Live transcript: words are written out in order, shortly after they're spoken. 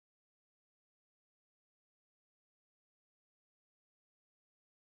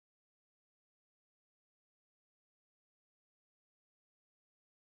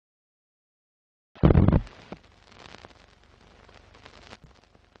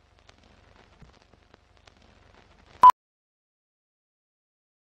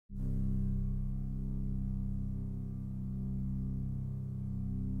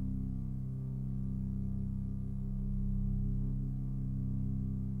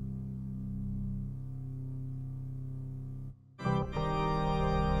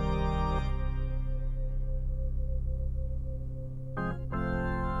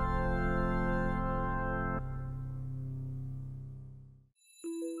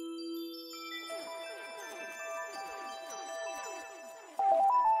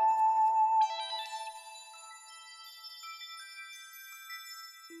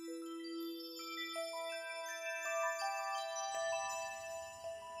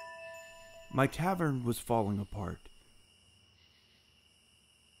My tavern was falling apart.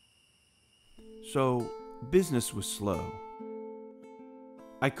 So, business was slow.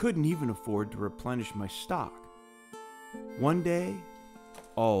 I couldn't even afford to replenish my stock. One day,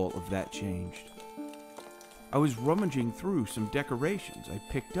 all of that changed. I was rummaging through some decorations I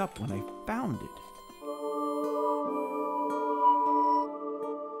picked up when I found it.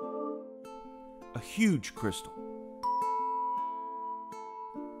 A huge crystal.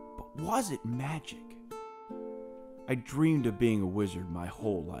 But was it magic? I dreamed of being a wizard my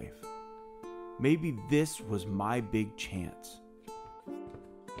whole life. Maybe this was my big chance.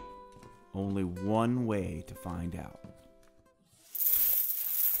 Only one way to find out.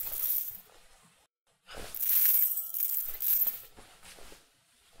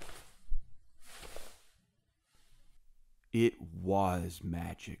 It was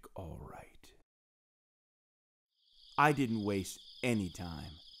magic, all right. I didn't waste any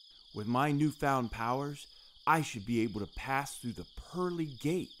time. With my newfound powers, I should be able to pass through the pearly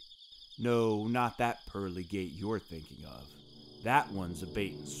gate. No, not that pearly gate you're thinking of. That one's a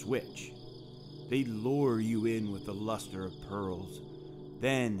bait and switch. They lure you in with the luster of pearls,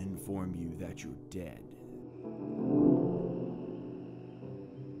 then inform you that you're dead.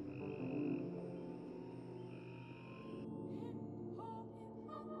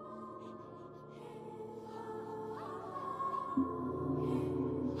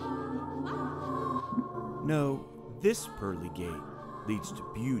 No, this pearly gate leads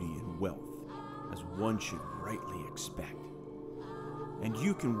to beauty and wealth, as one should rightly expect. And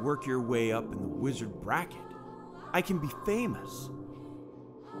you can work your way up in the wizard bracket. I can be famous.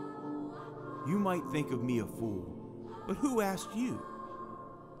 You might think of me a fool, but who asked you?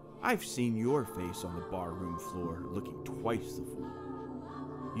 I've seen your face on the barroom floor looking twice the fool.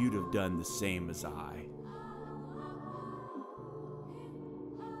 You'd have done the same as I.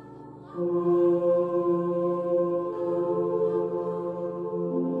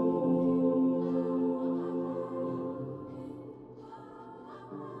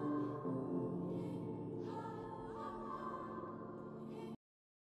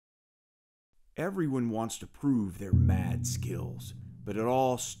 Everyone wants to prove their mad skills, but it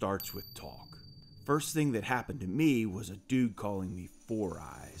all starts with talk. First thing that happened to me was a dude calling me Four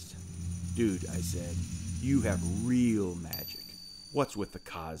Eyes. Dude, I said, you have real magic. What's with the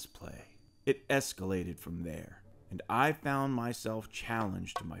cosplay? It escalated from there, and I found myself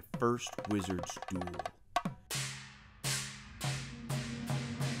challenged to my first wizard's duel.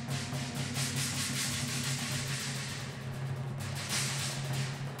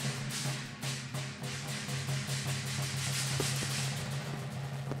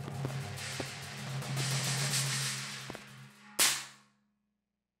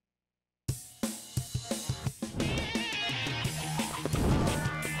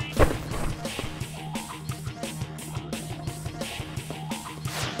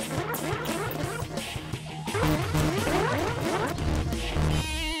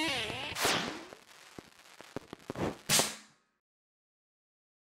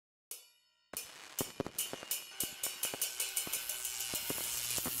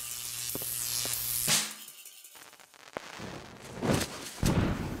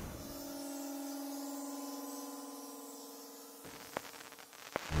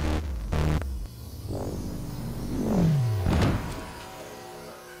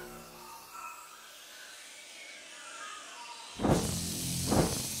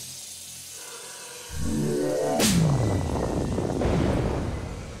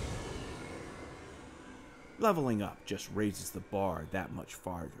 Leveling up just raises the bar that much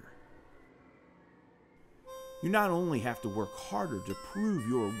farther. You not only have to work harder to prove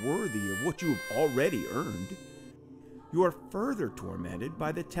you are worthy of what you have already earned, you are further tormented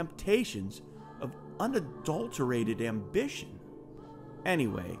by the temptations of unadulterated ambition.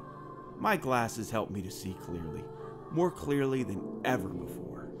 Anyway, my glasses help me to see clearly, more clearly than ever before.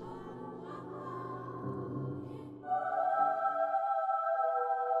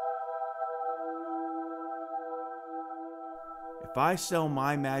 If I sell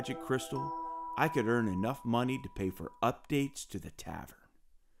my magic crystal, I could earn enough money to pay for updates to the tavern.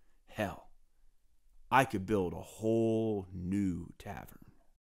 Hell, I could build a whole new tavern.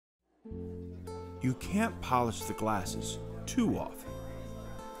 You can't polish the glasses too often.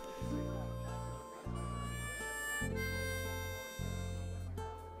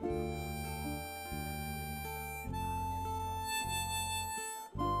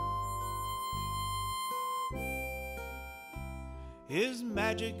 Is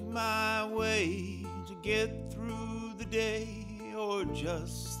magic my way to get through the day, or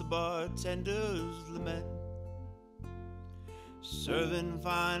just the bartender's lament? serving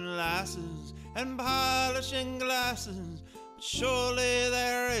fine lasses and polishing glasses, but surely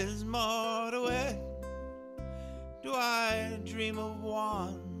there is more to it. Do I dream of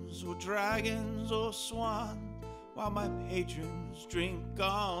wands or dragons or swans, while my patrons drink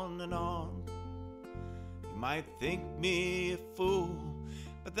on and on? You might think me a fool,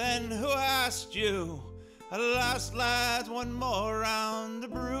 but then who asked you? Alas, lads, one more round to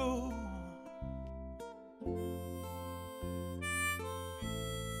brew.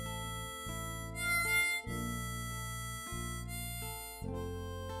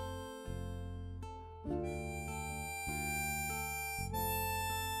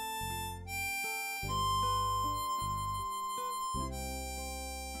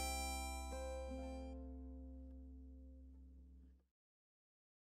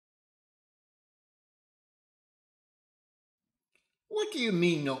 What do you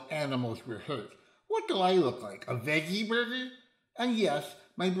mean no animals were hurt? What do I look like, a veggie burger? And yes,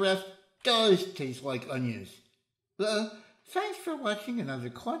 my breath does taste like onions. Thanks for watching another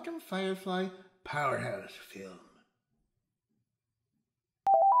Quantum Firefly Powerhouse film.